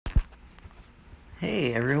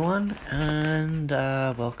Hey everyone, and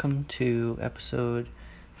welcome to episode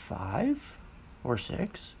 5 or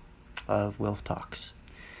 6 of Wilf Talks.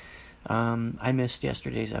 I missed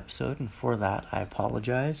yesterday's episode, and for that I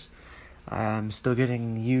apologize. I'm still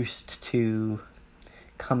getting used to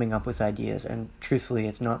coming up with ideas, and truthfully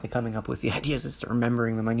it's not the coming up with the ideas, it's the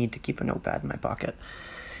remembering them. I need to keep a notepad in my pocket.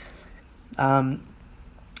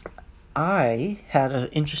 I had an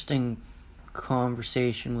interesting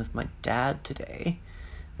conversation with my dad today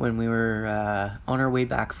when we were on our way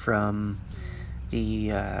back from the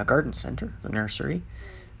garden center, the nursery.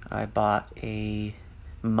 I bought a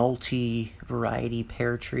multi-variety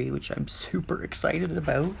pear tree, which I'm super excited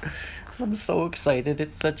about. I'm so excited.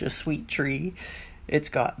 It's such a sweet tree. It's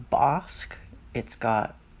got bosc, it's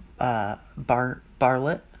got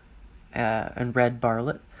barlet and red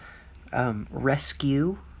barlet,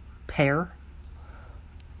 rescue pear,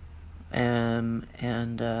 has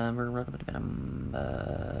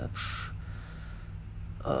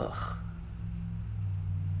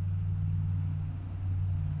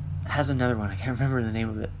another one. I can't remember the name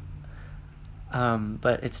of it.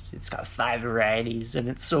 But it's got 5 varieties, and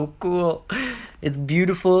it's so cool. It's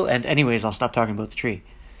beautiful. And anyways, I'll stop talking about the tree.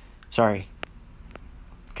 Sorry.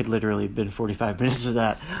 Could literally have been 45 minutes of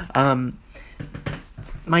that.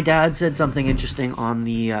 My dad said something interesting on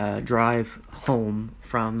the drive home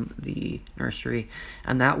from the nursery,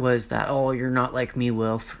 and that was that, you're not like me,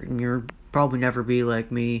 Wilf, and you'll probably never be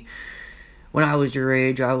like me. When I was your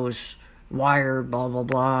age, I was wired, blah, blah,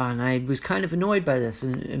 blah, and I was kind of annoyed by this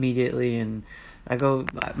immediately, and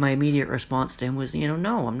my immediate response to him was,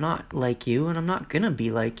 no, I'm not like you, and I'm not gonna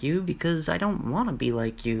be like you, because I don't want to be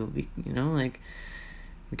like you,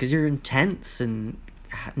 because you're intense, and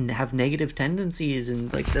have negative tendencies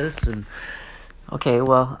and like this. And okay,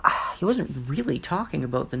 well, he wasn't really talking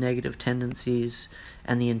about the negative tendencies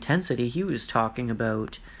and the intensity. He was talking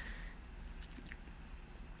about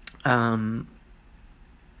him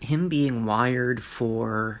being wired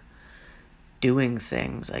for doing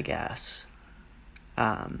things, I guess,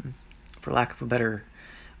 for lack of a better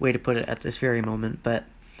way to put it at this very moment. But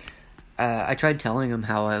I tried telling him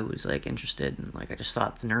how I was interested, and I just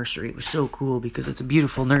thought the nursery was so cool because it's a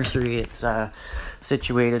beautiful nursery. It's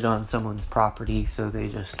situated on someone's property, so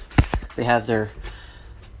they have their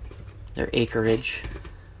acreage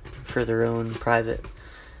for their own private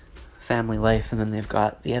family life, and then they've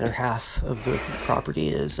got the other half of the property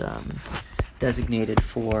is designated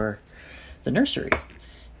for the nursery,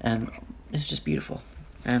 and it's just beautiful.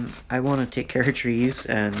 And I want to take care of trees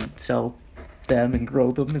and sell them and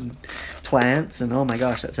grow them and plants, and oh my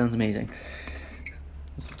gosh, that sounds amazing.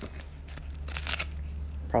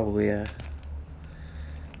 Probably a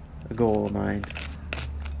goal of mine.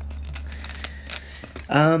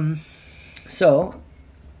 So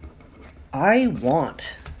I want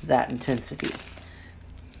that intensity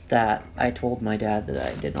that I told my dad that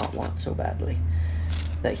I did not want so badly,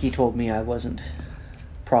 that he told me I wasn't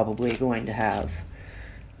probably going to have.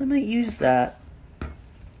 I might use that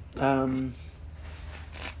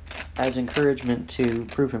as encouragement to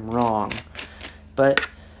prove him wrong. But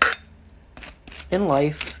in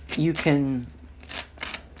life, you can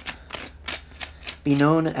be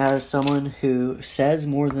known as someone who says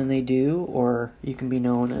more than they do, or you can be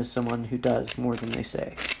known as someone who does more than they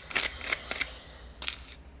say.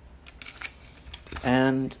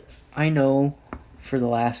 And I know for the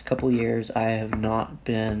last couple years I have not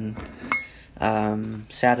been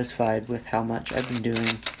satisfied with how much I've been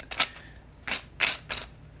doing.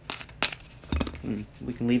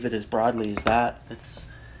 We can leave it as broadly as that. It's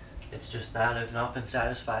just that I've not been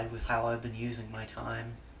satisfied with how I've been using my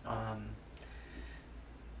time.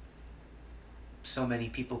 So many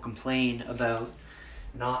people complain about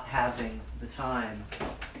not having the time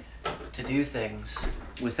to do things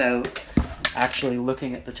without actually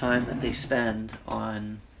looking at the time that they spend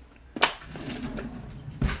on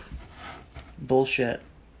bullshit,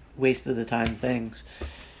 waste of the time things.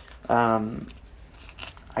 I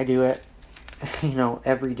do it,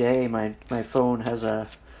 every day. My phone has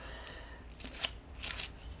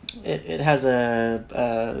it has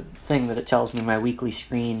a thing that it tells me my weekly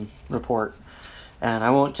screen report, and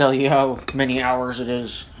I won't tell you how many hours it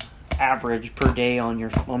is average per day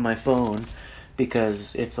on my phone,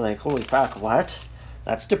 because it's like, holy fuck, what?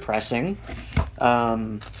 That's depressing.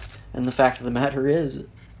 And the fact of the matter is,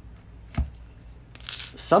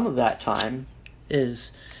 some of that time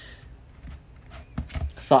is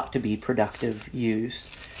thought to be productive use.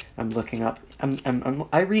 I'm looking up.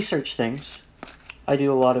 I research things. I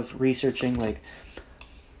do a lot of researching,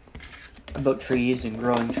 about trees and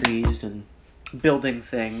growing trees and building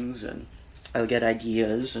things, and I get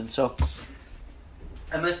ideas, and so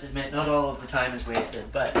I must admit, not all of the time is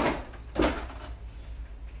wasted, but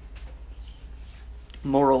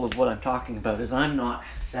moral of what I'm talking about is I'm not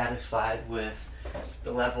satisfied with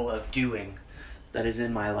the level of doing that is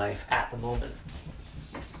in my life at the moment.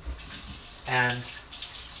 And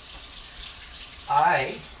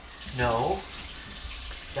I know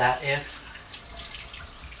that if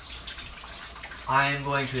I am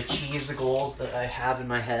going to achieve the goals that I have in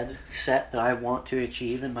my head set that I want to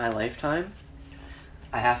achieve in my lifetime,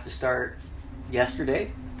 I have to start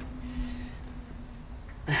yesterday.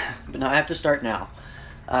 But no, I have to start now.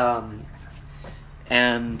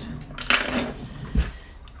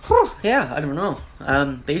 Yeah, I don't know.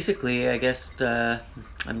 Basically, I guess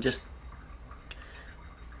I'm just...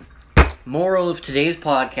 Moral of today's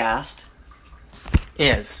podcast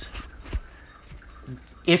is,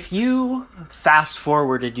 if you fast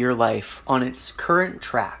forwarded your life on its current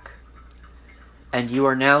track and you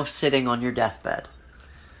are now sitting on your deathbed,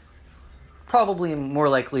 probably more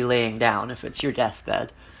likely laying down if it's your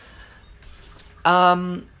deathbed,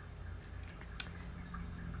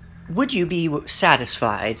 would you be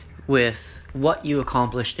satisfied with what you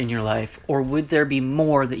accomplished in your life, or would there be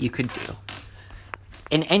more that you could do?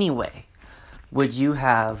 In any way, would you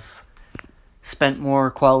have spent more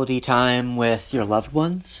quality time with your loved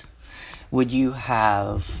ones? Would you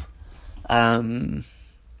have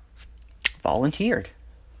volunteered?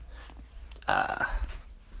 I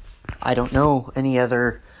don't know any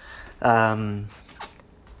other... I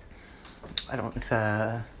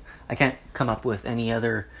can't come up with any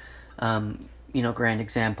other grand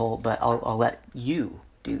example, but I'll let you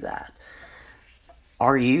do that.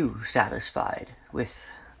 Are you satisfied with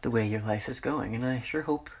the way your life is going? And I sure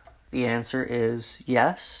hope the answer is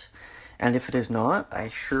yes. And if it is not, I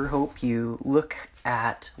sure hope you look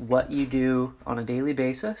at what you do on a daily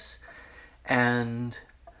basis and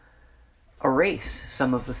erase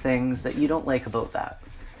some of the things that you don't like about that.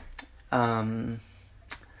 One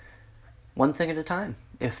thing at a time,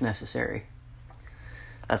 if necessary.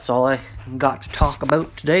 That's all I got to talk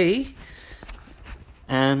about today.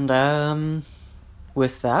 And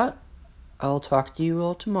with that, I'll talk to you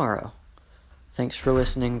all tomorrow. Thanks for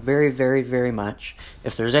listening very, very, very much.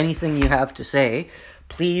 If there's anything you have to say,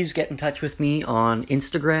 please get in touch with me on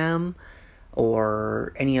Instagram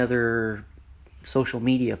or any other social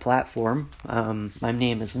media platform. My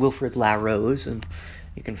name is Wilfred LaRose, and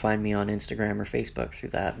you can find me on Instagram or Facebook through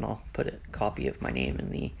that, and I'll put a copy of my name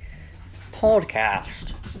in the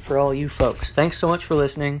podcast for all you folks. Thanks so much for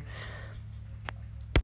listening.